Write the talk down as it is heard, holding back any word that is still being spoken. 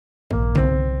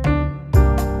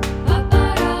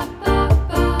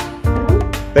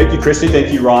Thank you, Christy.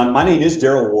 Thank you, Ron. My name is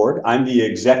Daryl Ward. I'm the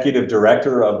Executive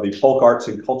Director of the Polk Arts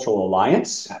and Cultural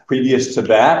Alliance. Previous to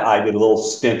that, I did a little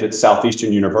stint at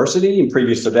Southeastern University. And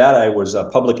previous to that, I was a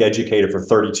public educator for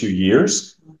 32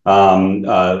 years. I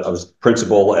was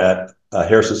principal at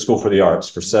Harrison School for the Arts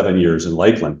for 7 years in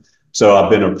Lakeland. So I've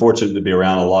been fortunate to be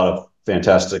around a lot of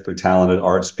fantastically talented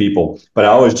arts people. But I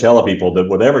always tell people that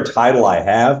whatever title I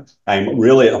have, I'm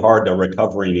really at heart a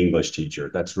recovering English teacher.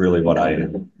 That's really what I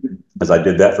am, because I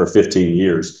did that for 15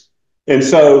 years. And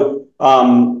so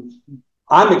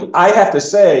I have to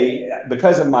say,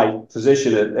 because of my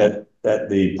position at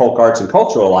the Polk Arts and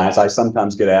Cultural Alliance, I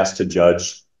sometimes get asked to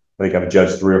judge. I think I've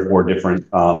judged 3 or 4 different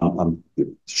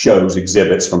shows,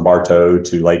 exhibits from Bartow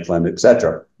to Lakeland, et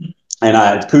cetera.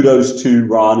 And kudos to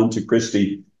Ron and to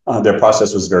Christy. Their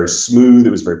process was very smooth. It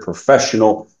was very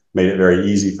professional, made it very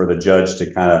easy for the judge to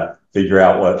kind of figure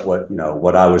out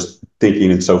what I was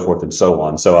thinking and so forth and so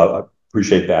on. So I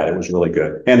appreciate that. It was really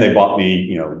good. And they bought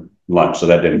me, lunch, so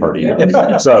that didn't hurt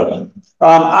either. So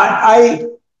I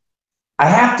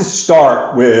have to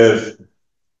start with,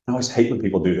 I always hate when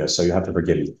people do this, so you have to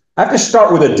forgive me. I have to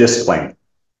start with a disclaimer.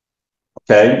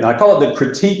 Okay. And I call it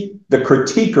the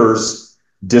critiquer's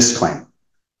disclaimer.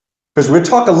 Because we're going to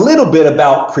talk a little bit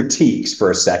about critiques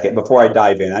for a second before I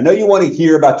dive in. I know you want to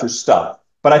hear about your stuff,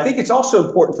 but I think it's also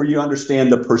important for you to understand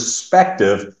the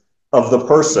perspective of the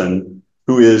person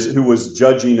who was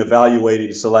judging,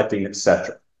 evaluating, selecting,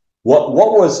 etc. What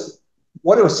was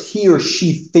he or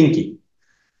she thinking?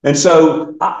 And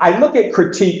so I look at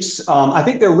critiques. I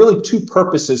think there are really 2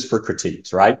 purposes for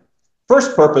critiques, right?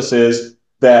 First purpose is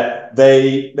that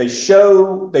they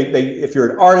show, if you're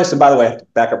an artist, and by the way, I have to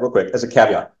back up real quick as a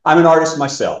caveat. I'm an artist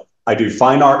myself. I do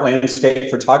fine art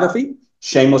landscape photography.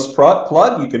 Shameless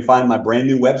plug. You can find my brand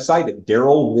new website at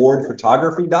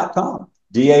darylwardphotography.com.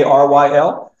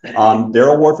 DARYL.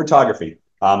 Daryl Ward Photography.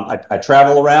 I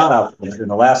travel around. In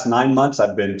the last 9 months,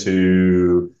 I've been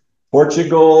to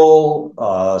Portugal,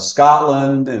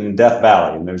 Scotland, and Death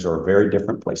Valley, and those are very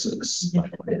different places.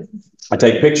 I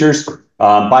take pictures,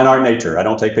 fine art, nature. I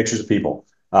don't take pictures of people.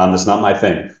 That's not my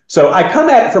thing. So I come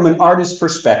at it from an artist's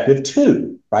perspective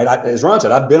too, right? As Ron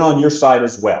said, I've been on your side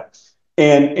as well.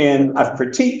 And I've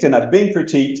critiqued and I've been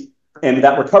critiqued, and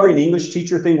that recovering English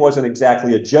teacher thing wasn't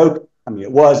exactly a joke. I mean,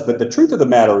 it was, but the truth of the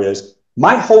matter is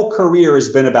my whole career has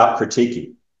been about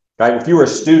critiquing. Right? If you were a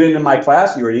student in my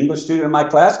class, you were an English student in my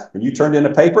class, and you turned in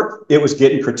a paper, it was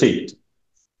getting critiqued.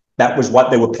 That was what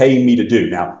they were paying me to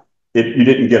do. Now, if you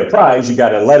didn't get a prize, you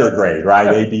got a letter grade, right?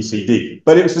 A, B, C, D.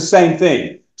 But it was the same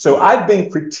thing. So I've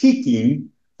been critiquing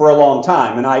for a long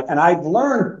time, and I've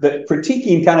learned that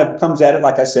critiquing kind of comes at it,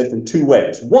 like I said, from 2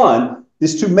 ways. One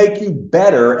is to make you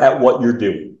better at what you're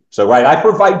doing. So, right, I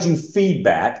provide you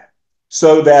feedback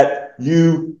so that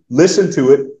you listen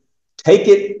to it, take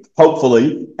it,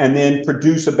 hopefully, and then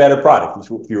produce a better product.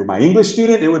 If you were my English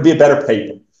student, it would be a better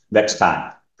paper next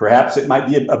time. Perhaps it might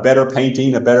be a better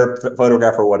painting, a better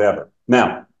photograph, or whatever.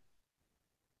 Now,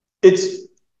 I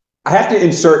have to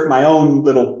insert my own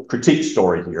little critique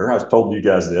story here. I was told you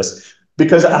guys this,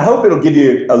 because I hope it'll give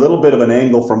you a little bit of an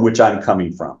angle from which I'm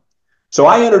coming from. So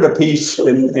I entered a piece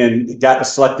and got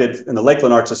selected in the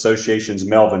Lakeland Arts Association's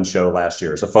Melvin show last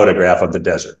year as a photograph of the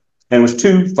desert. And it was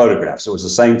 2 photographs. It was the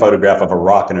same photograph of a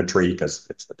rock and a tree because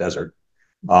it's the desert,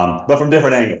 but from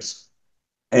different angles.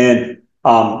 And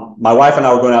my wife and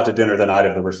I were going out to dinner the night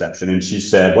of the reception, and she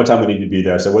said, "What time we need to be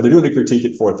there?" I said, "Well, they're doing a critique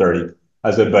at 4:30.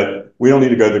 I said, "But we don't need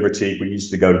to go to the critique. We used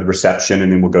to go to the reception,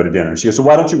 and then we'll go to dinner." And she goes, "So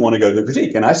why don't you want to go to the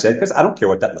critique?" And I said, "Because I don't care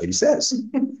what that lady says."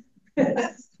 And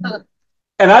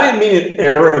I didn't mean it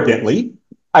arrogantly.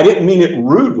 I didn't mean it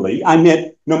rudely. I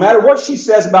meant no matter what she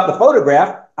says about the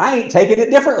photograph, I ain't taking it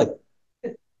differently.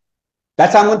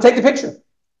 That's how I'm going to take the picture.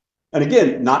 And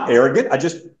again, not arrogant.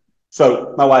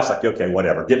 So my wife's like, "Okay,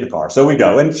 whatever, get in the car." So we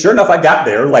go. And sure enough, I got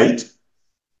there late.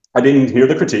 I didn't hear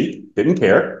the critique, didn't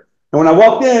care. And when I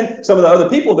walked in, some of the other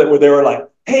people that were there were like,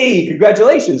 "Hey,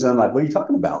 congratulations." And I'm like, "What are you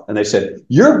talking about?" And they said,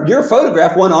 your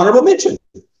photograph won honorable mention.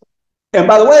 And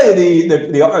by the way,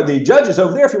 the judge is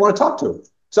over there if you want to talk to him.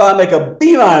 So I make a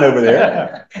beeline over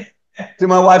there. To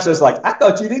my wife says, like, "I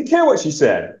thought you didn't care what she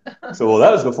said." So, well,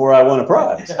 that was before I won a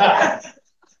prize.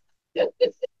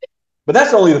 But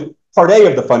that's only part A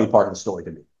of the funny part of the story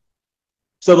to me.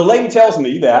 So the lady tells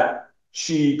me that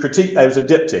she critiqued, it was a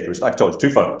diptych. It was, like I told you,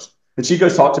 2 photos. And she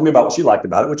goes talk to me about what she liked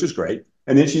about it, which is great.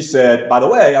 And then she said, "By the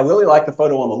way, I really like the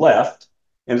photo on the left.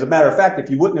 And as a matter of fact, if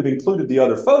you wouldn't have included the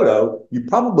other photo, I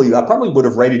probably would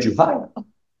have rated you higher."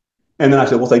 And then I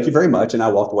said, "Well, thank you very much." And I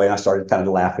walked away and I started kind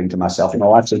of laughing to myself. And my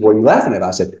wife said, "What are you laughing at?"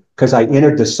 I said, "Because I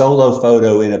entered the solo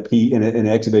photo in an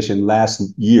exhibition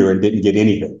last year and didn't get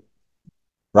anything."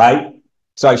 right?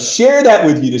 So I share that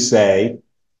with you to say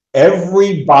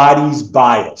everybody's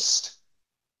biased.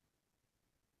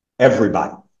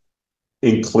 Everybody,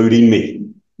 including me.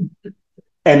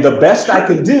 And the best I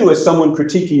can do as someone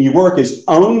critiquing your work is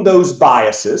own those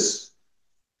biases,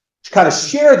 kind of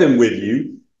share them with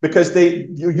you, because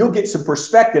you'll get some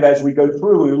perspective as we go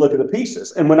through and we look at the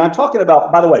pieces. And when I'm talking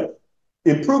about, by the way,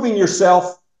 improving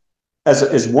yourself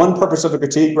as one purpose of a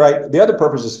critique, right? The other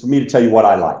purpose is for me to tell you what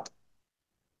I liked.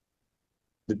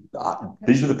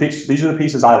 These are the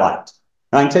pieces I liked.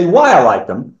 And I can tell you why I liked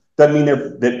them. Doesn't mean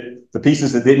that the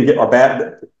pieces that didn't get are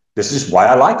bad. This is why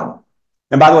I like them.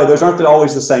 And by the way, those aren't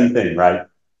always the same thing, right?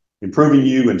 Improving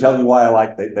you and telling you why I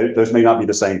like those may not be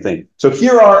the same thing. So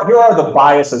here are the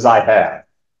biases I have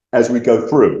as we go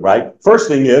through, right? First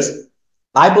thing is,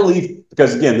 I believe,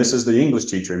 because again, this is the English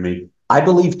teacher in me, I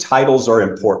believe titles are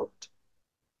important.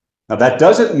 Now, that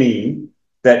doesn't mean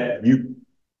that you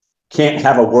can't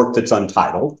have a work that's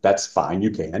untitled. That's fine,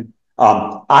 you can.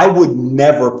 I would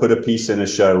never put a piece in a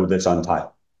show that's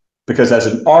untitled, because as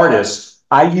an artist,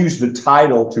 I use the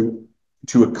title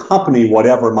to accompany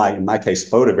whatever in my case,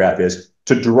 photograph is,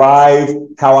 to drive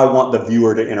how I want the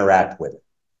viewer to interact with it.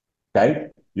 Okay?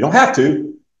 You don't have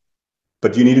to,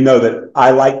 but you need to know that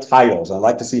I like titles. I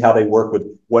like to see how they work with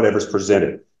whatever's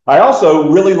presented. I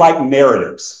also really like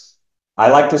narratives. I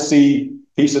like to see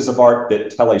pieces of art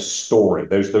that tell a story.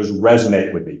 Those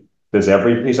resonate with me. Does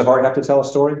every piece of art have to tell a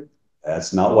story?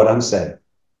 That's not what I'm saying,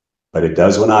 but it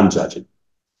does when I'm judging.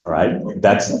 All right,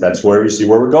 that's where you see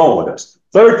where we're going with this.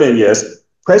 Third thing is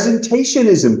presentation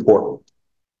is important.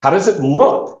 How does it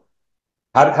look?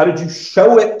 How did you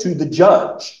show it to the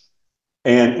judge?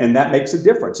 And that makes a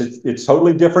difference. It's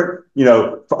totally different, you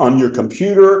know, on your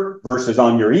computer versus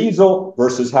on your easel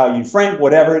versus how you frame,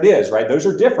 whatever it is, right? Those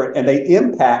are different, and they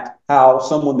impact how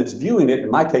someone that's viewing it, in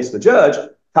my case, the judge,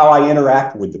 how I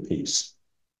interact with the piece.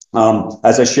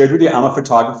 As I shared with you, I'm a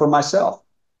photographer myself.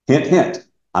 Hint, hint,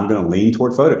 I'm going to lean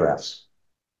toward photographs.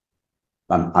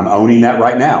 I'm owning that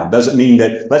right now. Doesn't mean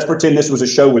that, let's pretend this was a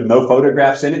show with no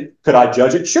photographs in it. Could I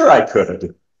judge it? Sure, I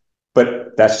could.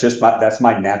 But that's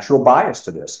my natural bias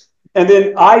to this. And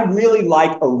then I really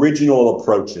like original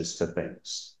approaches to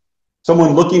things.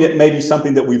 Someone looking at maybe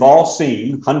something that we've all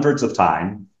seen hundreds of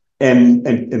times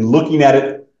and looking at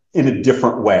it in a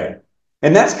different way.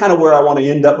 And that's kind of where I want to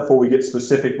end up before we get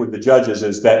specific with the judges,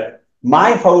 is that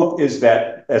my hope is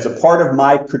that as a part of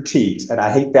my critiques, and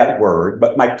I hate that word,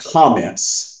 but my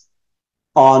comments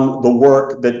on the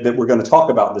work that we're going to talk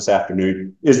about this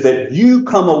afternoon, is that you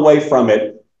come away from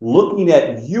it looking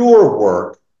at your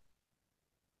work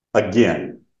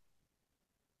again.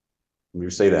 Let me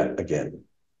say that again.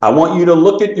 I want you to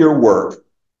look at your work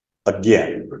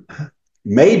again.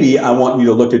 Maybe I want you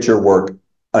to look at your work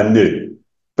anew,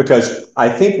 because I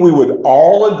think we would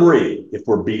all agree, if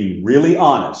we're being really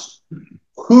honest,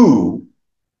 who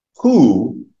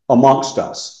amongst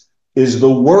us is the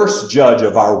worst judge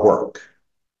of our work?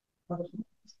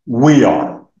 We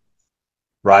are,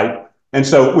 right? And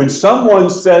so when someone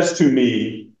says to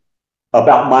me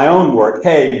about my own work,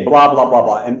 hey, blah, blah, blah,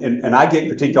 blah, and I get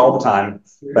critiqued all the time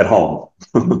at home.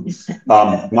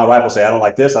 My wife will say, I don't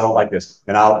like this, I don't like this.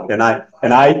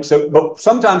 But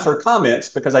sometimes her comments,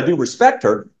 because I do respect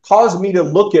her, cause me to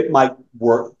look at my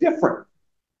work different.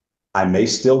 I may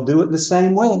still do it the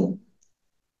same way,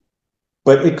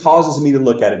 but it causes me to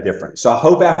look at it different. So I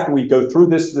hope after we go through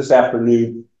this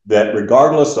afternoon, that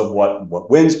regardless of what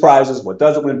wins prizes, what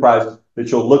doesn't win prizes, that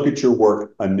you'll look at your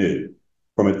work anew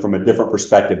from a different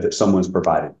perspective that someone's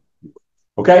provided.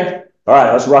 Okay? All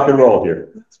right, let's rock and roll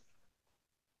here.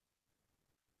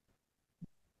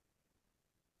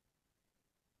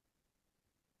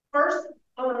 First,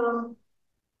 honorable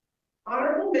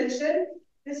mention,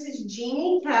 this is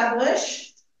Jeannie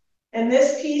Cadlish, and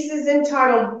this piece is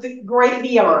entitled The Great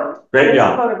Beyond. Great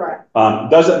Beyond. Photograph.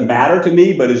 Doesn't matter to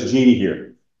me, but is Jeannie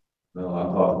here? No,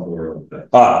 I'm talking to her.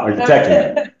 Are you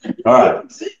texting her? All right.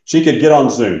 She could get on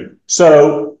Zoom.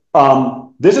 So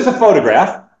this is a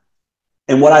photograph,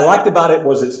 and what I liked about it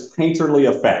was its painterly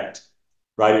effect,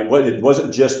 right? It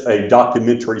wasn't just a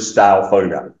documentary style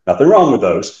photograph. Nothing wrong with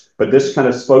those, but this kind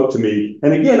of spoke to me.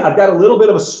 And again, I've got a little bit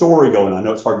of a story going on. I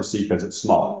know it's hard to see because it's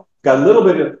small. Got a little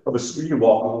bit of a, you can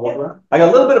walk around. I got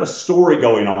a little bit of a story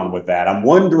going on with that. I'm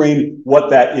wondering what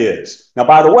that is. Now,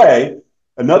 by the way,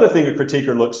 another thing a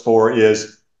critiquer looks for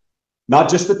is not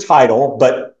just the title,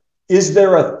 but is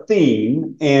there a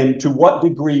theme, and to what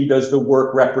degree does the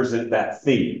work represent that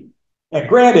theme? And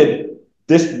granted,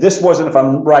 this wasn't, if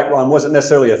I'm right, wrong, wasn't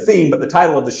necessarily a theme, but the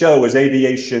title of the show is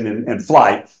Aviation and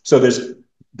Flight. So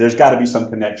there's got to be some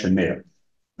connection there.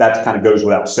 That kind of goes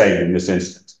without saying in this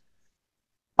instance.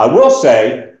 I will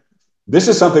say, this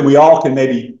is something we all can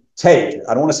maybe take.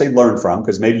 I don't want to say learn from,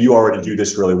 because maybe you already do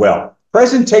this really well.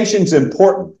 Presentation's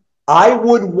important. I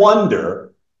would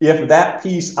wonder if that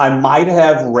piece I might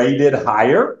have rated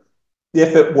higher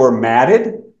if it were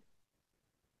matted.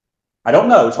 I don't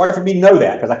know. It's hard for me to know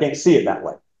that because I can't see it that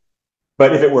way.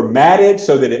 But if it were matted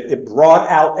so that it brought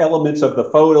out elements of the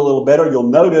photo a little better, you'll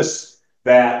notice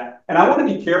that, and I want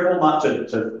to be careful not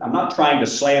I'm not trying to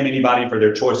slam anybody for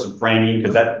their choice of framing,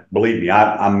 because that, believe me,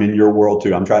 I'm in your world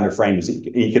too. I'm trying to frame as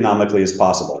economically as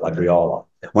possible, like we all are.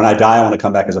 When I die, I want to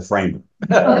come back as a framer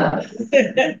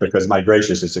because my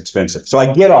gracious, it's expensive. So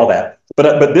I get all that.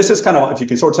 But this is kind of, if you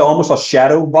can sort of tell, almost a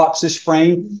shadow boxish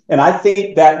frame. And I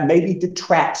think that maybe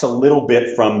detracts a little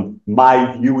bit from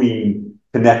my viewing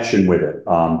connection with it.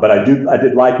 But I did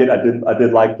like it. I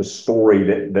did like the story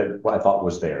that I thought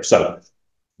was there. So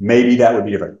maybe that would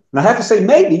be different. And I have to say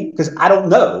maybe, because I don't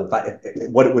know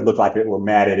what it would look like if it were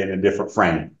matted in a different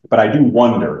frame. But I do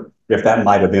wonder if that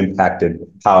might have impacted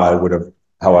how I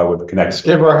would connect.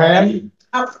 Give her a hand.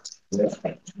 Oh.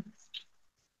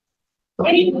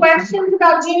 Any questions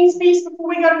about Jeannie's piece before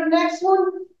we go to the next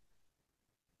one?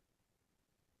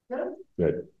 No?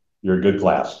 Good. You're a good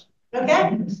class.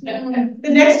 Okay. The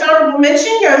next honorable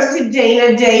mention goes to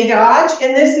Dana Day Dodge,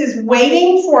 and this is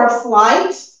Waiting for a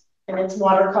Flight, and it's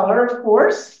watercolor, of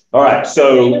course. All right,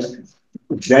 so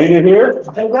Dana here.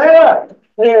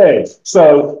 Hey,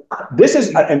 so this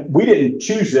is, and we didn't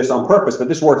choose this on purpose, but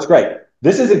this works great.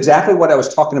 This is exactly what I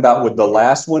was talking about with the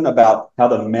last one, about how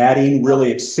the matting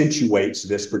really accentuates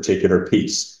this particular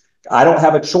piece. I don't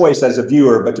have a choice as a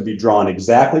viewer but to be drawn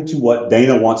exactly to what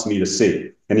Dana wants me to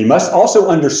see. And he must also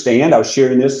understand, I was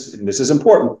sharing this, and this is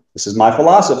important, this is my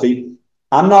philosophy.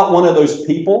 I'm not one of those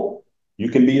people, you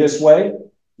can be this way,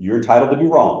 you're entitled to be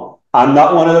wrong. I'm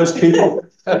not one of those people,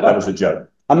 that was a joke.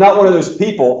 I'm not one of those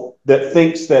people that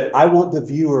thinks that I want the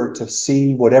viewer to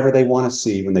see whatever they want to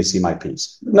see when they see my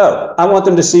piece. No, I want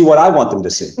them to see what I want them to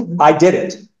see. I did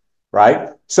it, right?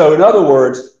 So in other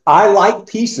words, I like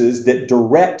pieces that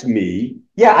direct me.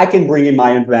 Yeah, I can bring in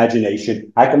my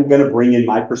imagination. I'm going to bring in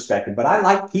my perspective, but I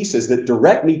like pieces that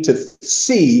direct me to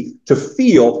see, to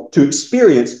feel, to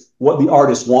experience what the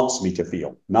artist wants me to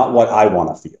feel, not what I want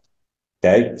to feel.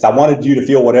 Okay. If I wanted you to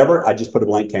feel whatever, I just put a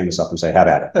blank canvas up and say, have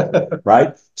at it.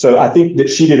 Right. So I think that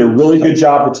she did a really good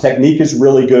job. The technique is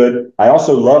really good. I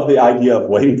also love the idea of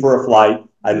waiting for a flight.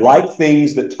 I like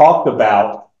things that talked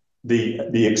about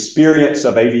the experience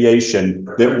of aviation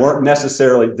that weren't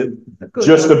necessarily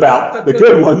just about the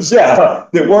good ones. Yeah.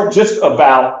 That weren't just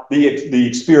about the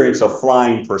experience of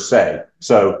flying per se.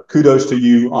 So kudos to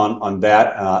you on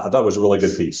that. I thought it was a really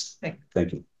good piece.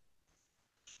 Thank you.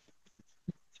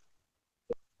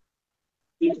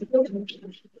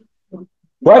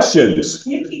 Questions?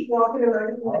 You keep walking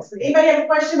around. Anybody have a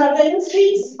question about Dana's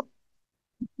piece?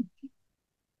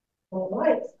 All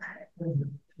right.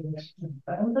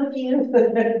 I'm looking.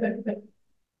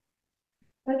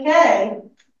 Okay.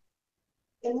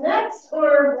 The next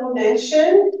honorable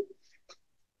mention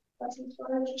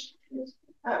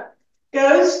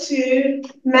goes to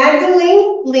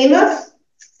Magdalene Lima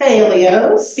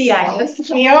Falios.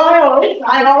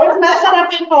 I always mess it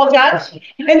up and apologize.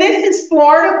 And this is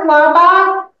Florida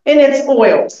Flyby, and it's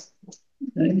oils.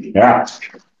 Yeah.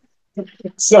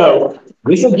 So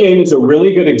this again is a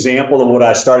really good example of what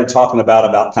I started talking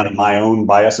about kind of my own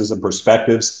biases and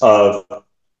perspectives of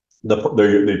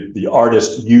the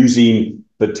artist using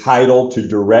the title to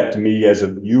direct me as a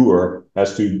viewer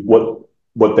as to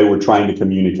what they were trying to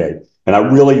communicate. And I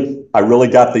really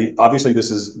got obviously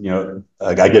this is,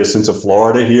 I get a sense of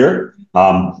Florida here.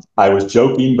 I was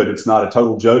joking, but it's not a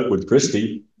total joke with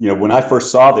Christy. When I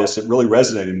first saw this, it really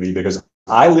resonated with me because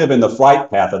I live in the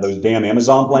flight path of those damn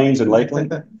Amazon planes in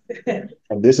Lakeland.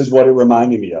 And this is what it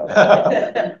reminded me of.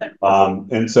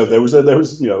 And so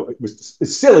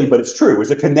it's silly, but it's true. It was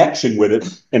a connection with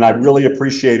it. And I really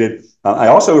appreciated, I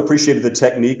also appreciated the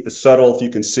technique, the subtle, if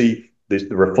you can see the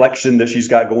reflection that she's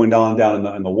got going down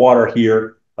in the water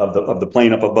here of the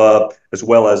plane up above, as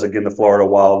well as, again, the Florida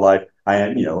wildlife. I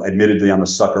am, admittedly, I'm a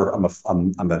sucker. I'm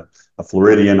a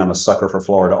Floridian. I'm a sucker for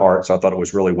Florida art. So I thought it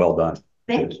was really well done.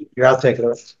 Thank you. Here, I'll take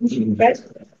it.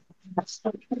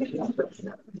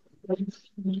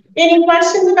 Any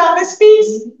questions about this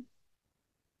piece?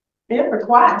 Yeah, we're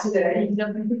quiet today.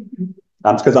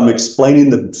 That's because I'm explaining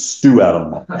the stew out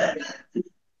of them.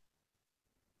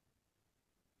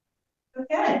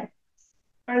 Okay.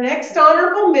 Our next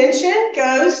honorable mention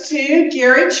goes to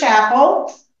Gary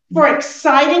Chappell for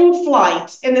Exciting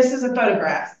Flight. And this is a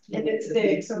photograph. And it's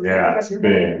big. So yeah, it's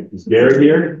big. Is Gary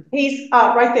here? He's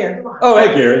right there. Oh,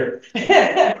 hey, Gary.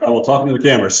 I will talk to the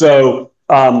camera. So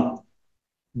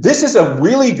This is a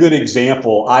really good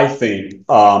example, I think,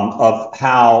 of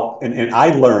how, and I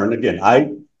learned, again,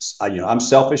 I'm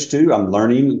selfish too. I'm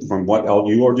learning from what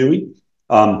all you are doing.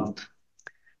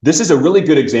 This is a really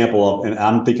good example of, and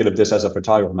I'm thinking of this as a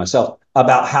photographer myself,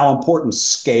 about how important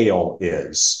scale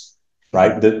is,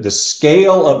 right? The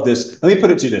scale of this, let me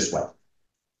put it to you this way.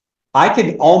 I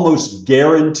can almost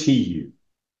guarantee you,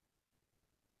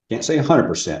 can't say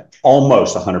 100%,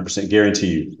 almost 100% guarantee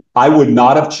you, I would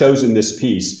not have chosen this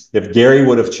piece if Gary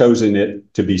would have chosen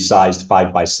it to be sized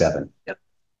 5x7. Yep.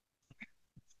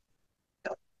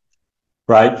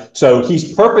 Right? So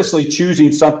he's purposely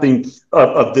choosing something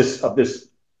of this,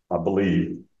 I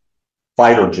believe,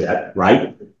 fighter jet,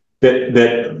 right?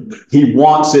 That he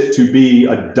wants it to be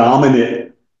a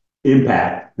dominant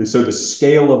impact. And so the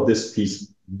scale of this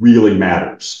piece really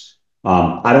matters.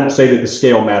 I don't say that the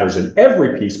scale matters in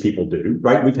every piece people do,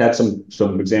 right? We've had some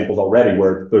examples already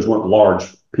where those weren't large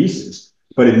pieces.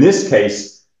 But in this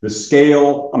case, the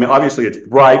scale, I mean, obviously it's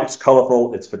bright, it's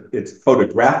colorful, it's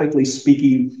photographically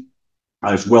speaking,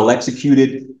 it's well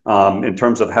executed in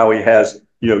terms of how he has,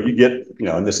 you get,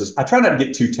 and this is, I try not to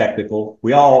get too technical.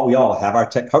 We all have our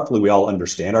tech. Hopefully we all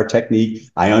understand our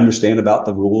technique. I understand about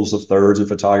the rules of thirds in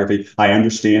photography. I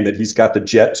understand that he's got the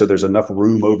jet, so there's enough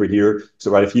room over here.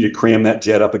 So right, if he'd have crammed that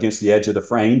jet up against the edge of the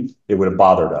frame, it would have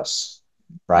bothered us,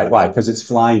 right? Why? Because it's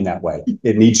flying that way.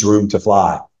 It needs room to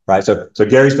fly, right? So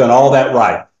Gary's done all that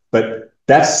right, but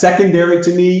that's secondary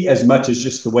to me as much as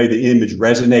just the way the image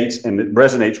resonates, and it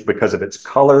resonates because of its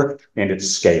color and its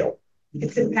scale.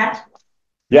 It's impactful.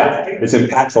 Yeah, it's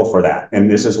impactful for that. And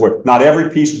this is where not every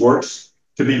piece works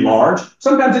to be large.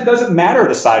 Sometimes it doesn't matter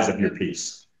the size of your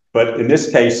piece, but in this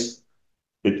case,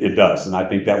 it does. And I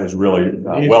think that was really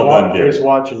well done, Gary. He's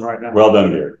watching right now. Well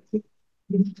done, Gary.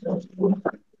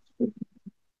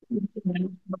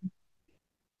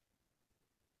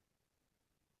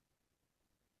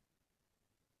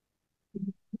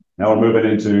 Now we're moving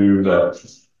into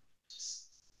the.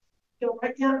 Go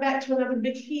right down back to another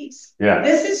big piece. Yeah.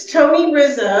 This is Tony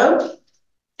Rizzo,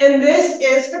 and this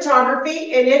is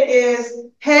photography, and it is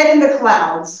Head in the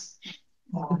Clouds.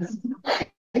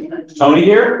 Tony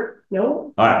here?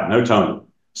 No. All right, no Tony.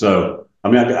 So I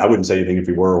mean, I wouldn't say anything if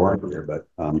he were or weren't here, but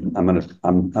I'm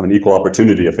an equal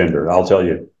opportunity offender. I'll tell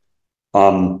you.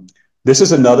 This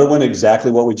is another one,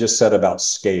 exactly what we just said about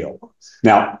scale.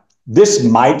 Now, this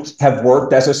might have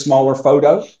worked as a smaller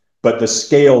photo, but the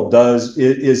scale is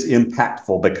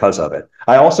impactful because of it.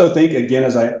 I also think, again,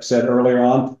 as I said earlier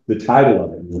on, the title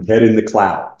of it, Head in the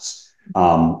Clouds.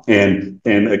 And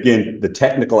again, the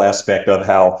technical aspect of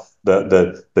how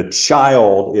the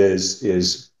child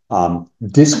is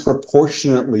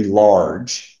disproportionately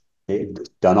large,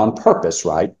 done on purpose,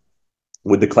 right?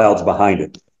 With the clouds behind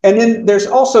it. And then there's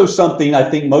also something I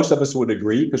think most of us would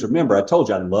agree, because remember, I told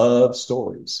you I love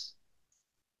stories.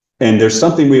 And there's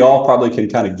something we all probably can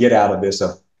kind of get out of this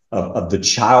of the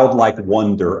childlike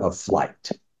wonder of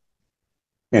flight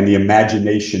and the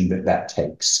imagination that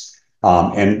takes.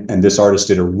 And this artist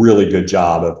did a really good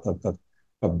job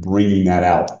of bringing that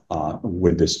out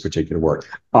with this particular work.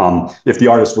 If the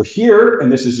artist were here,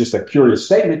 and this is just a curious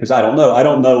statement, because I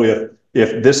don't know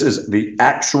if this is the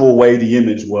actual way the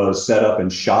image was set up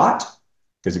and shot,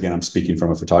 because again, I'm speaking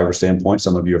from a photographer standpoint,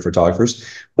 some of you are photographers,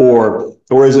 or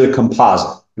is it a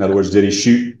composite? In other words, did he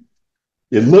shoot?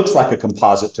 It looks like a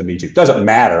composite to me too. Doesn't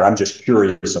matter. I'm just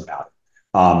curious about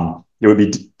it. It would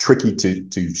be tricky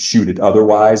to shoot it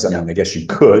otherwise. I mean, I guess you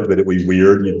could, but it'd be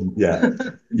weird.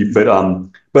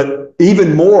 But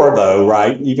even more though,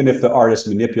 right? Even if the artist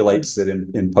manipulates it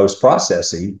in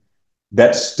post-processing,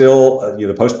 that's still,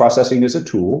 the post-processing is a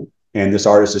tool, and this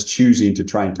artist is choosing to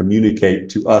try and communicate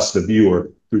to us, the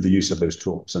viewer, through the use of those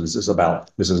tools. And this is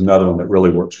another one that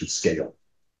really works with scale.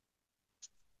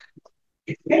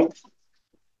 Okay. That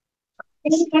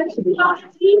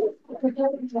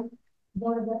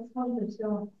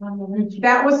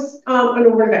was an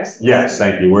award of excellence. Yes,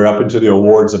 thank you. We're up into the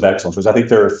awards of excellence, which I think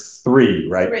there are 3,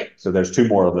 right? 3. So there's 2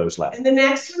 more of those left. And the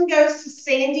next one goes to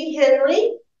Sandy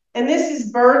Henry, and this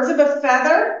is Birds of a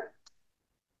Feather,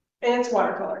 and it's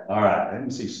watercolor. All right, I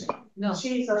didn't see Sandy. No,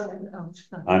 she's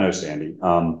I know Sandy.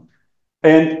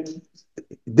 And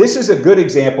this is a good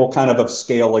example kind of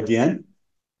scale again,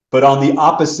 but on the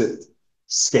opposite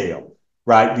scale,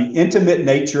 right? The intimate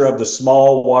nature of the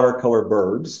small watercolor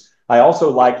birds. I also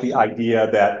like the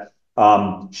idea that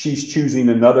she's choosing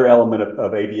another element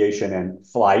of aviation and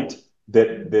flight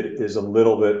that is a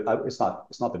little bit, it's not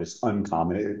that it's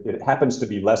uncommon. It happens to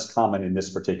be less common in this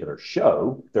particular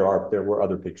show. There were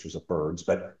other pictures of birds,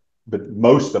 but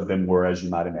most of them were, as you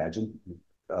might imagine,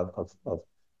 of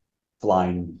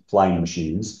flying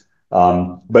machines.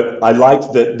 But I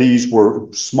liked that these were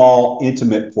small,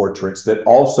 intimate portraits that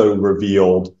also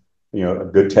revealed, a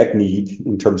good technique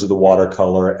in terms of the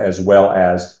watercolor, as well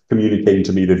as communicating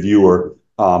to me, the viewer.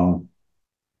 I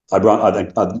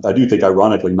do think,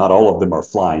 ironically, not all of them are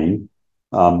flying,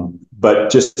 but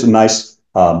just a nice.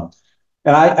 And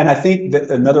I think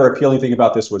that another appealing thing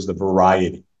about this was the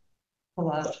variety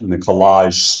in the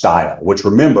collage style. Which,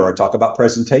 remember, I talk about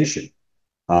presentation.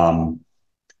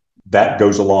 That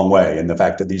goes a long way, and the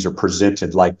fact that these are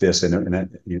presented like this,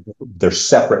 they're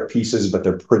separate pieces, but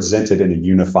they're presented in a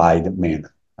unified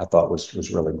manner, I thought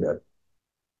was really good.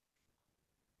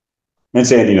 And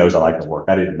Sandy knows I like the work.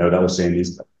 I didn't know that was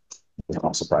Sandy's, but it's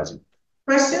not surprising.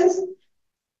 Questions?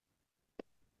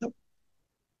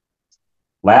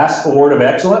 Last award of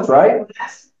excellence, right?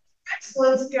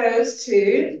 Excellence goes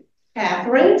to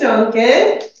Catherine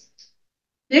Duncan.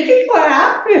 You can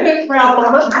clap. And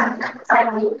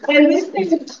this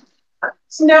is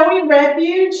Snowy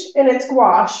Refuge, and it's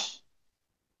gouache.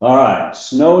 All right,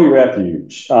 Snowy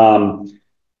Refuge.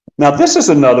 Now, this is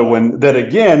another one that,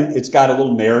 again, it's got a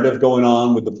little narrative going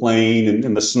on with the plane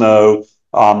and the snow.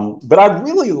 But I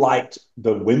really liked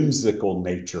the whimsical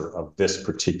nature of this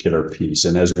particular piece.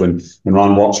 And when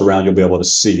Ron walks around, you'll be able to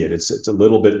see it. It's a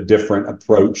little bit different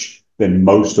approach than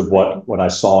most of what I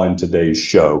saw in today's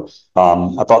show.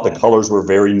 I thought the colors were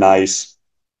very nice.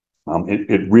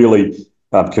 It really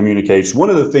communicates.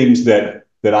 One of the things that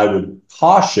I would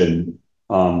caution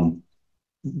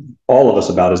all of us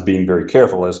about as being very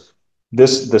careful is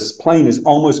this plane is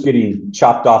almost getting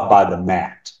chopped off by the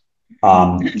mat.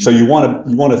 So you want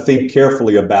to think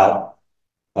carefully about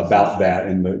that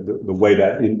and the way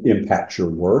that impacts your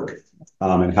work,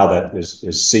 and how that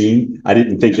is seen. I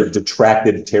didn't think it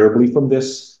detracted terribly from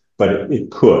this, but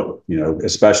it could,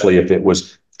 especially if it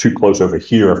was too close over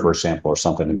here, for example, or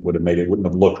something. It wouldn't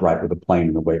have looked right with the plane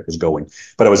and the way it was going.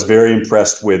 But I was very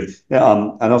impressed with,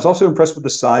 and I was also impressed with the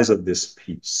size of this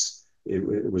piece.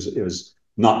 It was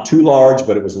not too large,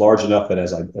 but it was large enough that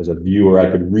as a viewer,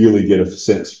 I could really get a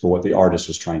sense for what the artist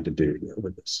was trying to do here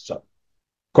with this. So,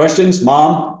 questions,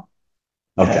 Mom?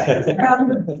 Okay.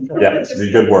 Yeah,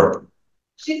 good work.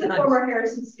 She's a former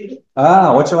Harrison student.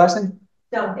 Ah, what's your last name?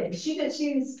 Duncan.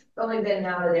 She's only been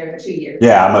out of there 2 years.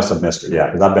 Yeah, I must have missed her. Yeah,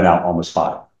 because I've been out almost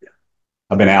 5. Yeah.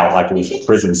 I've been out like it was a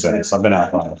prison sentence. I've been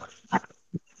out 5.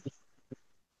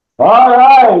 All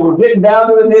right, we're getting down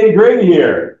to the nitty gritty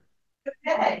here.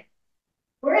 Okay.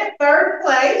 We're in third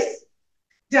place,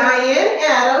 Diane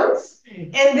Adams,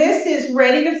 and this is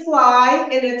Ready to Fly,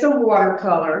 and it's a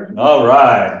watercolor. All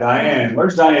right, Diane.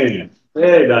 Where's Diane?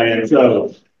 Hey, Diane.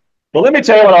 So, well, let me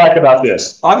tell you what I like about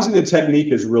this. Obviously, the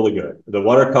technique is really good. The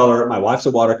watercolor, my wife's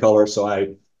a watercolor, so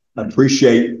I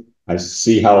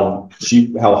see how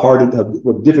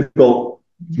difficult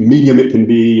medium it can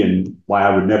be and why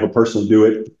I would never personally do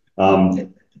it.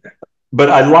 But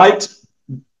I liked,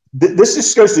 this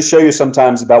just goes to show you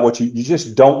sometimes about what you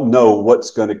just don't know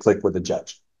what's going to click with the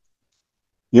judge.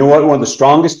 You know what? One of the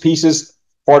strongest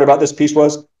part about this piece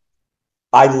was,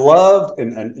 I loved,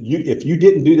 if you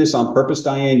didn't do this on purpose,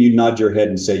 Diane, you nod your head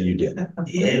and say you did.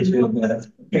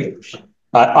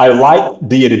 I like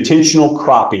the intentional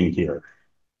cropping here.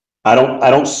 I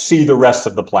don't see the rest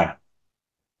of the plane.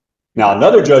 Now,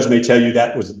 another judge may tell you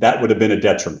that would have been a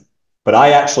detriment, but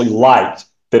I actually liked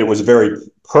that it was a very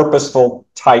purposeful,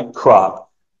 tight crop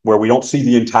where we don't see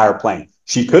the entire plane.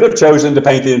 She could have chosen to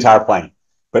paint the entire plane,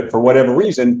 but for whatever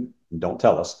reason, don't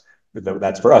tell us.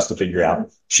 That's for us to figure out.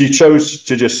 She chose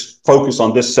to just focus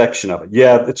on this section of it.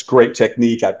 Yeah, it's great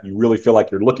technique. You really feel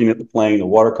like you're looking at the plane. The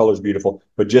watercolor is beautiful,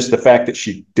 but just the fact that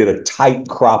she did a tight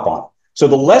crop on it. So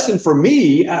the lesson for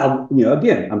me,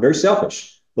 again, I'm very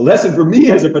selfish. The lesson for me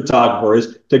as a photographer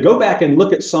is to go back and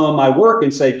look at some of my work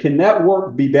and say, can that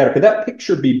work be better? Could that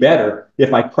picture be better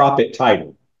if I crop it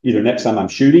tighter? Either next time I'm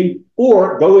shooting,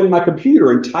 or go in my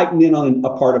computer and tighten in on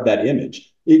a part of that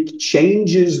image. It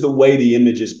changes the way the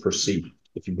image is perceived.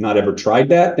 If you've not ever tried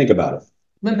that, think about it.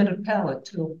 Limited palette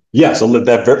too. Yes,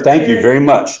 thank you very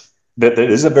much. That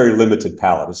is a very limited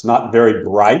palette. It's not very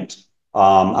bright.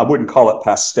 I wouldn't call it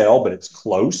pastel, but it's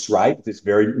close, right? It's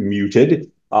very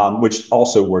muted, which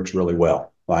also works really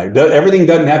well. Right? Everything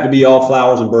doesn't have to be all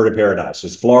flowers and bird of paradise.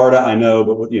 It's Florida, I know,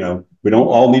 but we don't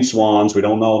all need swans. We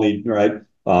don't all need, right?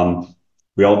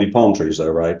 We all need palm trees, though,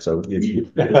 right? So,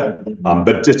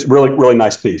 but it's really, really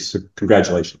nice piece. So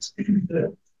congratulations.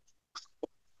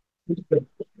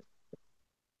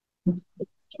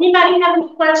 Anybody have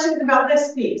any questions about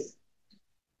this piece?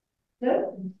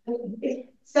 No?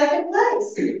 Second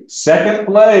place. Second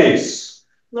place.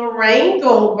 Lorraine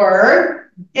Goldberg,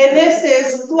 and this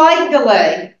is Flight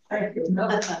Delay. All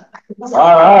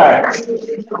right.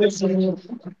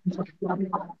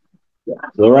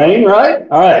 Lorraine, right?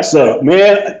 All right. So,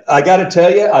 man, I got to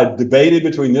tell you, I debated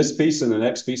between this piece and the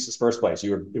next piece's first place.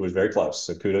 It was very close.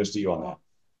 So kudos to you on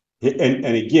that.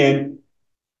 And again,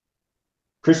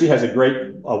 Chrissy has a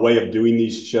great way of doing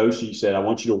these shows. She said, I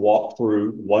want you to walk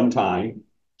through one time.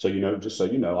 So, just so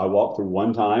you know, I walk through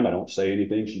one time. I don't say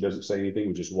anything. She doesn't say anything.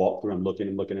 We just walk through. I'm looking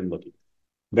and looking and looking.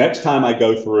 Next time I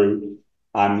go through,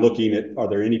 I'm looking at, are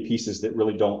there any pieces that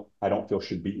really I don't feel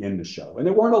should be in the show? And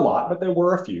there weren't a lot, but there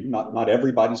were a few. Not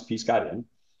everybody's piece got in.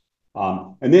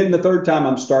 And then the third time,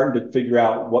 I'm starting to figure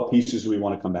out what pieces we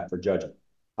want to come back for judging.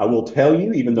 I will tell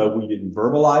you, even though we didn't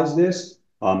verbalize this,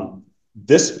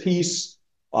 this piece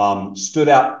stood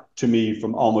out to me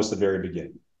from almost the very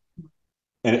beginning.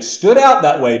 And it stood out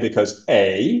that way because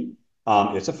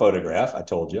it's a photograph. I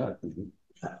told you,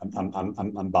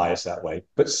 I'm biased that way.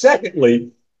 But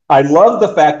secondly, I love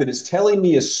the fact that it's telling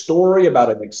me a story about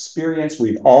an experience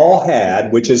we've all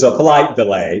had, which is a flight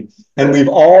delay. And we've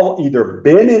all either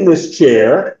been in this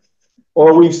chair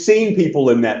or we've seen people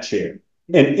in that chair.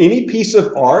 And any piece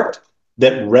of art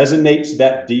that resonates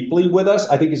that deeply with us,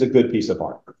 I think is a good piece of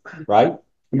art, right?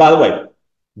 And by the way,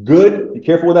 good, be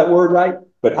careful with that word, right?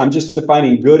 But I'm just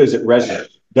defining good as it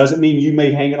resonates. Doesn't mean you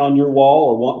may hang it on your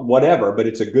wall or whatever, but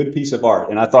it's a good piece of art.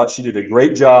 And I thought she did a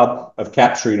great job of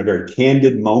capturing a very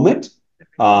candid moment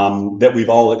that we've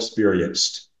all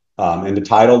experienced. And the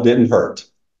title didn't hurt,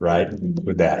 right?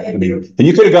 With that. I mean, and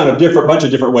you could have gone a bunch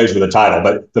of different ways with the title,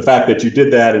 but the fact that you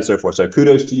did that and so forth. So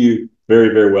kudos to you. Very,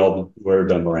 very well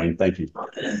done, Lorraine. Thank you.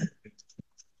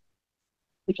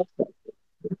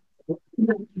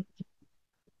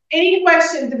 Any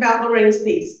questions about Lorraine's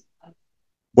piece?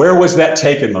 Where was that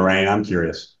taken, Lorraine? I'm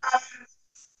curious.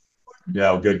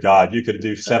 Yeah, oh, good God. You could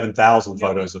do 7,000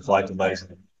 photos of flight delays.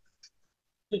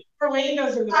 Lorraine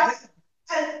knows her. And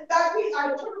that piece, I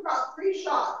took about 3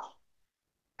 shots.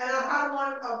 And I had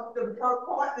one of the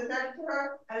partner next to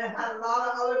her, and it had a lot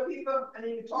of other people, and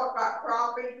then you talk about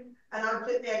cropping, and I'm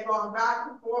sitting there going back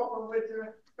and forth with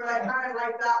her, but I kind of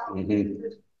like that one. Mm-hmm.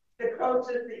 The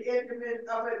closest, the intimate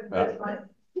of it, just like,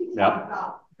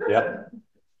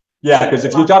 yeah, because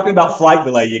if you're talking about flight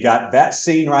delay, you got that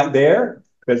scene right there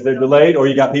because they're delayed, or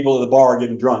you got people at the bar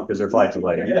getting drunk because their flight's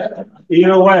delayed. Yeah.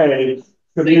 Either way,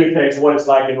 communicates what it's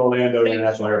like in Orlando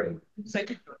International Airport.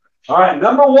 All right,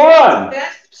 number 1.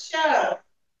 Best show,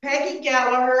 Peggy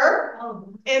Gallagher,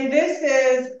 and this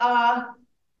is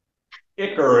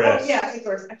Icarus. Oh, yeah,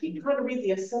 Icarus. I keep trying to read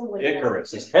the assembly.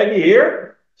 Icarus. Is Peggy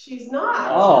here? She's not.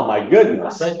 Oh my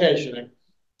goodness. Vacationing.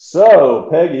 So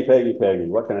Peggy,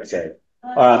 what can I say?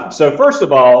 So first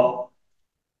of all,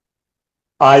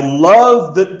 I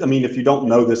love that. I mean, if you don't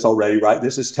know this already, right?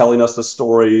 This is telling us the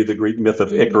story, the Greek myth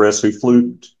of Icarus, who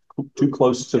flew too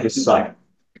close to the sun.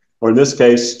 Or in this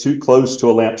case, too close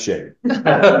to a lampshade,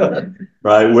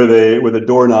 right? With a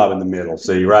doorknob in the middle.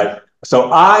 See, right?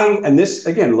 So and this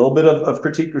again, a little bit of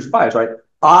critiquer's bias, right?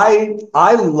 I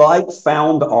like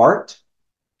found art,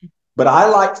 but I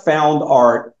like found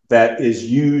art that is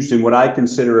used in what I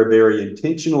consider a very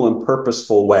intentional and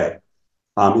purposeful way.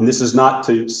 And this is not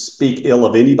to speak ill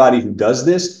of anybody who does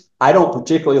this. I don't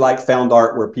particularly like found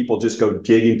art where people just go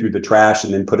digging through the trash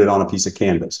and then put it on a piece of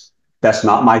canvas. That's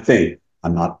not my thing.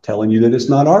 I'm not telling you that it's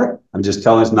not art. I'm just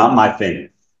telling you it's not my thing.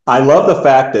 I love the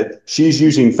fact that she's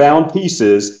using found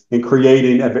pieces and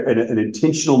creating an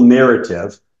intentional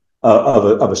narrative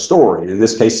of a story. In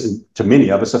this case, to many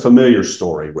of us, a familiar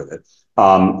story with it.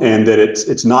 And that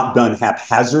it's not done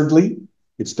haphazardly.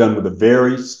 It's done with a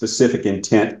very specific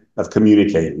intent of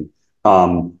communicating.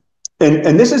 And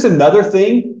this is another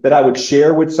thing that I would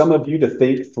share with some of you to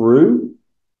think through.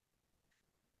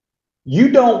 You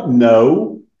don't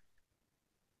know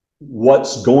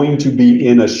what's going to be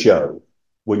in a show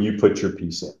when you put your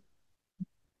piece in.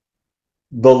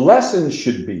 The lesson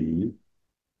should be,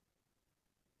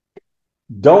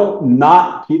 don't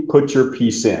not put your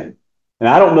piece in. And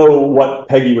I don't know what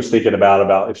Peggy was thinking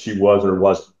about if she was or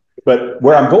wasn't. But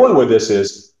where I'm going with this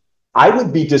is, I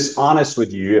would be dishonest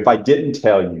with you if I didn't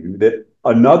tell you that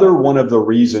another one of the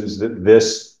reasons that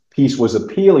this piece was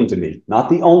appealing to me, not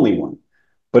the only one,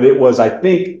 but it was, I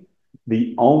think,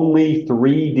 the only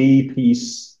 3D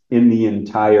piece in the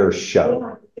entire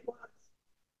show.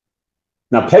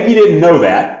 Now, Peggy didn't know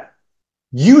that.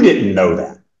 You didn't know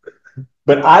that.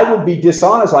 But I would be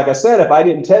dishonest, like I said, if I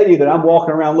didn't tell you that I'm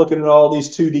walking around looking at all these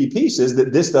 2D pieces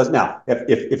that this does. Now,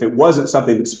 if it wasn't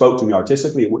something that spoke to me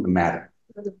artistically, it wouldn't have mattered.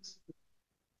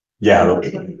 Yeah,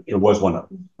 it was one of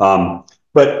them.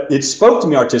 But it spoke to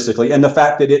me artistically, and the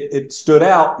fact that it stood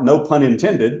out, no pun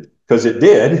intended, because it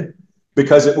did,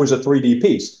 because it was a 3D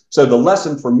piece. So the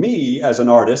lesson for me as an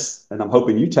artist, and I'm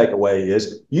hoping you take away,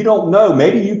 is you don't know,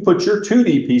 maybe you put your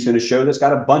 2D piece in a show that's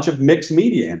got a bunch of mixed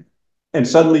media in it, and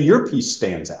suddenly your piece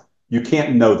stands out. You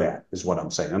can't know that, is what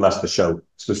I'm saying, unless the show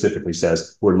specifically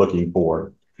says we're looking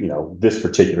for, you know, this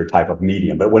particular type of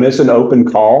medium. But when it's an open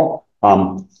call,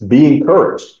 be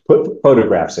encouraged, put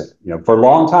photographs in. You know, for a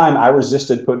long time, I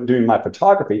resisted doing my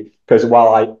photography because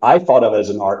while I thought of it as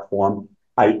an art form,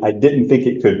 I didn't think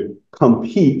it could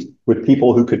compete with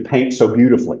people who could paint so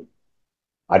beautifully.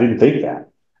 I didn't think that.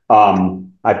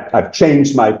 I've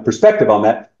changed my perspective on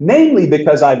that, namely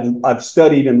because I've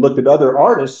studied and looked at other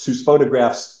artists whose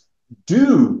photographs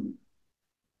do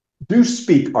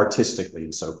speak artistically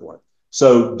and so forth.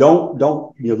 So don't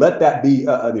you know, let that be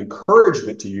an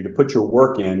encouragement to you to put your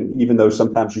work in, even though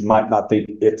sometimes you might not think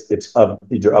it's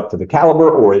either up to the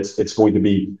caliber or it's going to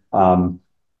be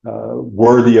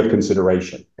worthy of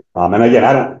consideration. And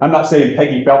again, I'm not saying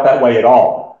Peggy felt that way at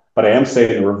all, but I am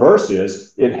saying the reverse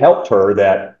is it helped her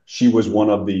that she was one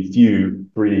of the few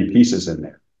 3D pieces in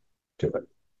there to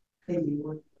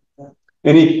it.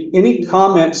 Any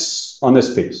comments on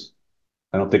this piece?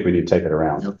 I don't think we need to take it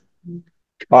around. Nope.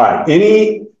 All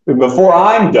right. Before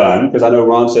I'm done, because I know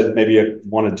Ron said maybe you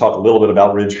wanted to talk a little bit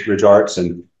about Ridge Arts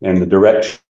and the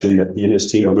direction that he and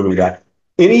his team are moving back.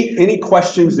 Any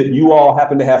questions that you all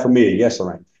happen to have for me? Yes,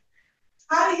 Lorraine.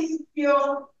 How do you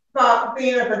feel about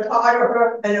being a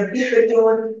photographer and if people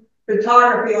doing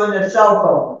photography on their cell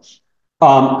phones?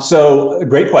 So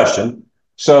great question.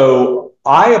 So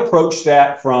I approach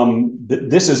that from,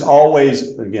 this is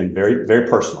always, again, very, very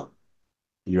personal.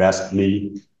 You ask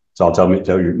me, so I'll tell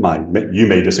you mine. You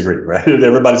may disagree, right?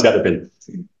 Everybody's got their opinion.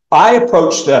 I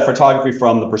approach photography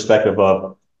from the perspective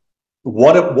of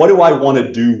what do I want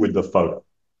to do with the photo?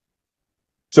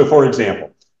 So for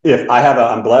example, if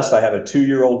I'm blessed, I have a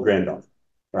 2-year-old granddaughter,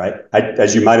 right?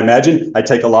 As you might imagine, I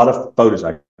take a lot of photos.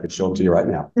 I could show them to you right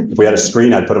now. If we had a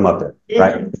screen, I'd put them up there,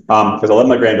 right? Because I love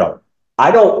my granddaughter. I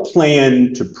don't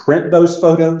plan to print those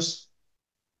photos.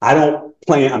 I don't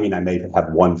plan, I mean, I may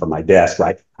have one for my desk,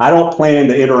 right? I don't plan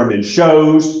to enter them in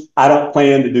shows. I don't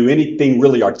plan to do anything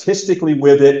really artistically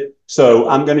with it. So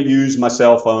I'm going to use my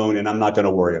cell phone and I'm not going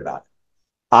to worry about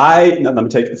it. Let me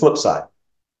take the flip side.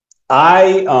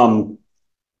 I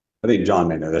think John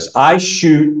may know this. I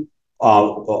shoot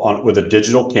with a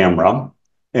digital camera,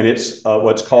 and it's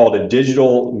what's called a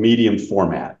digital medium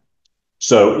format.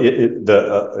 So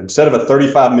instead of a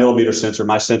 35 millimeter sensor,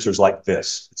 my sensor is like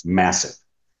this. It's massive.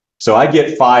 So I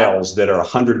get files that are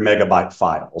 100 megabyte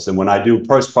files. And when I do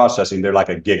post-processing, they're like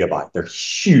a gigabyte. They're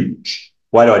huge.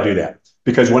 Why do I do that?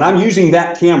 Because when I'm using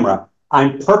that camera,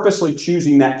 I'm purposely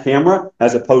choosing that camera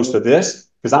as opposed to this,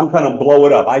 because I'm going to blow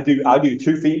it up. I do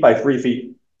 2 feet by 3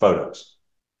 feet photos.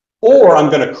 Or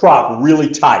I'm going to crop really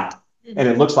tight, and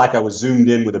it looks like I was zoomed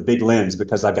in with a big lens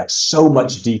because I've got so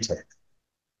much detail.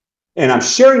 And I'm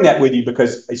sharing that with you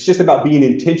because it's just about being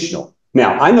intentional.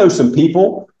 Now, I know some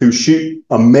people who shoot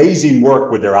amazing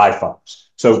work with their iPhones.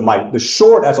 So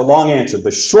that's a long answer.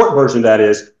 The short version of that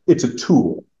is it's a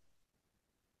tool.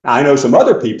 I know some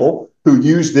other people who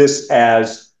use this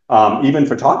as even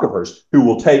photographers who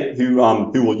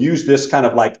will use this kind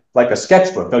of like a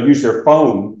sketchbook. They'll use their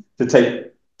phone to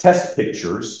take test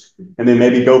pictures and then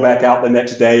maybe go back out the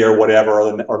next day or whatever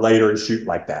or later and shoot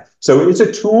like that. So it's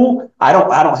a tool. I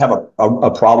don't have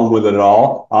a problem with it at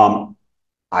all.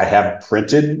 I have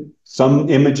printed some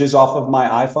images off of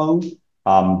my iPhone.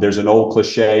 There's an old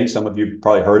cliche, some of you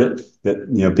probably heard it,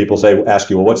 that people ask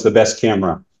you, well, what's the best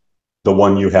camera? The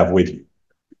one you have with you.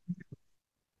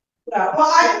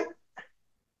 Yeah,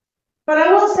 but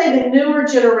I will say the newer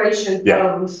generation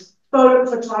phones,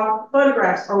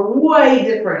 photographs are way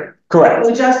different. Correct.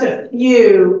 With just a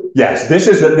few. Yes, this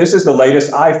is the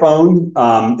latest iPhone,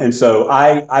 and so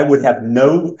I would have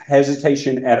no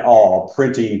hesitation at all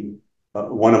printing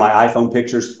one of my iPhone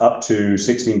pictures up to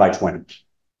 16 by 20.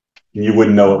 You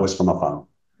wouldn't know it was from a phone.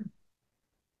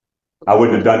 I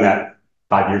wouldn't have done that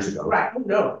 5 years ago. Right.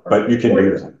 No. But you can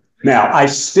do that. Now, I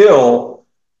still,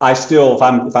 if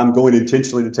I'm going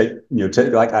intentionally to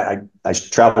take, like I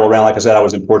travel around, like I said, I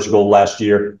was in Portugal last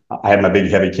year. I had my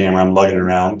big heavy camera. I'm lugging it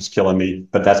around. It's killing me.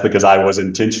 But that's because I was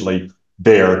intentionally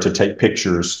there to take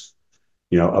pictures,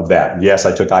 of that. Yes,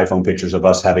 I took iPhone pictures of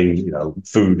us having,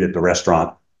 food at the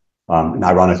restaurant. And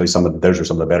ironically, those are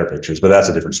some of the better pictures, but that's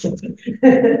a different story.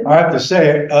 I have to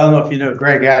say, I don't know if you know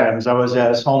Greg Adams. I was at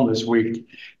his home this week.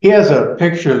 He has a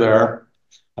picture there,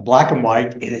 a black and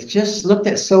white, and it just looked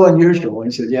at so unusual.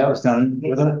 And he said, "Yeah, it was done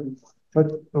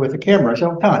with a camera."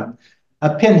 So,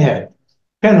 a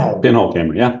pinhole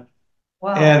camera, yeah.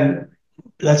 Wow. And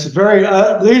That's very,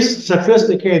 at least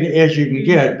sophisticated as you can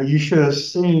get, but you should have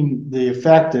seen the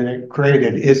effect that it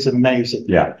created. It's amazing.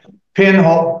 Yeah.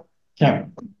 Pinhole camera.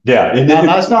 Yeah. Now,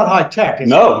 that's not high tech.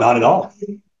 No, not at all.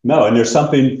 No, and there's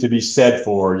something to be said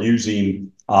for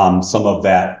using some of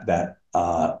that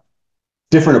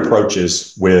different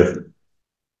approaches with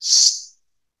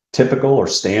typical or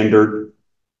standard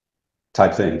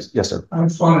type things. Yes, sir. I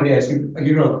just wanted to ask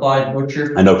you know Clyde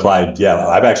Butcher? I know Clyde. Yeah,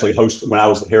 I've actually hosted when I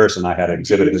was at Harrison. I had an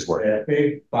exhibit of his work. That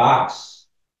big box.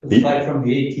 It's like from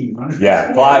the 1800s.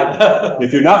 Yeah, Clyde.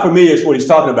 If you're not familiar with what he's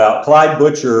talking about, Clyde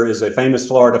Butcher is a famous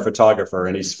Florida photographer,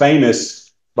 and he's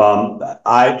famous.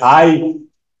 I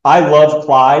love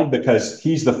Clyde because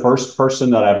he's the first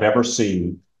person that I've ever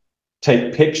seen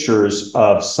take pictures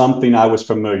of something I was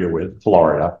familiar with,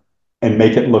 Florida, and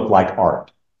make it look like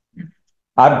art.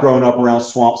 I've grown up around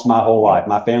swamps my whole life.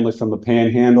 My family's from the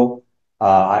Panhandle.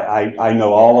 I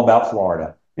know all about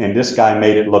Florida, and this guy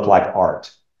made it look like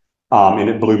art. And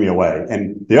it blew me away.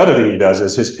 And the other thing he does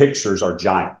is his pictures are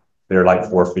giant. They're like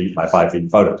 4 feet by 5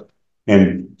 feet photos.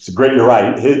 And it's great. You're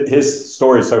right. His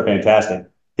story is so fantastic.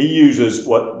 He uses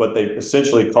what they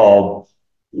essentially called,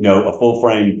 a full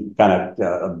frame kind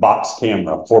of box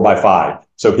camera, 4x5.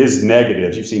 So his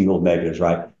negatives, you've seen little negatives,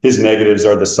 right? His negatives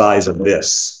are the size of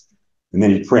this. And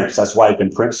then he prints. That's why he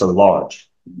can print so large.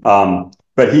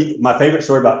 But my favorite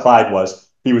story about Clyde was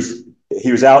he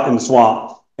was out in the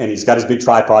swamp, and he's got his big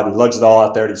tripod and lugs it all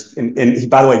out there. And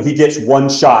by the way, he gets one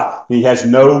shot. He has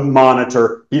no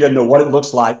monitor. He doesn't know what it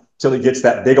looks like till he gets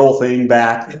that big old thing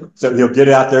back. So he'll get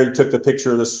it out there. He took the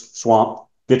picture of the swamp,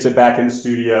 gets it back in the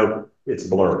studio. It's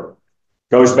blurry.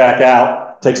 Goes back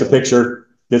out, takes a picture,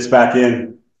 gets back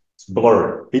in. It's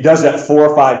blurry. He does that 4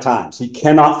 or 5 times. He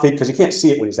cannot because he can't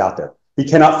see it when he's out there. He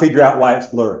cannot figure out why it's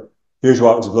blurry. Here's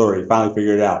why it was blurry. He finally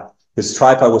figured it out. His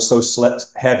tripod was so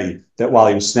heavy that while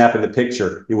he was snapping the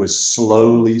picture, it was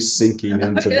slowly sinking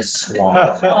into the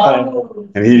swamp.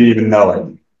 And he didn't even know it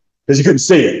because he couldn't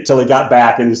see it until he got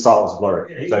back and he saw it was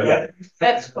blurry. So, yeah.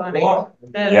 That's funny.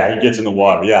 Yeah, he gets in the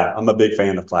water. Yeah, I'm a big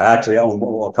fan of Clyde. Actually, I own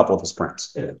a couple of his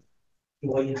prints. Have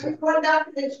you gone down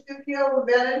to the studio with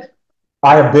Bennett?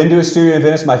 I have been to a studio in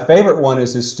Venice. My favorite one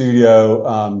is his studio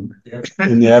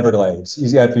in the Everglades.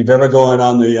 If you've ever gone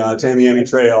on the Tamiami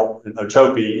Trail in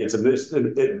Ochopi, it's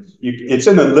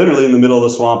literally in the middle of the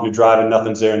swamp. You're driving,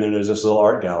 nothing's there, and then there's this little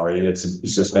art gallery. And it's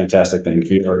just a fantastic thing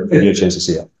if you get a chance to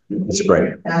see it. It's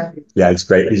great. Yeah, it's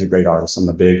great. He's a great artist. I'm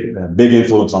a big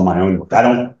influence on my own work.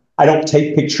 I don't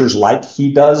take pictures like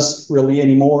he does really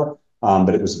anymore,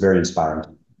 but it was very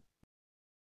inspiring.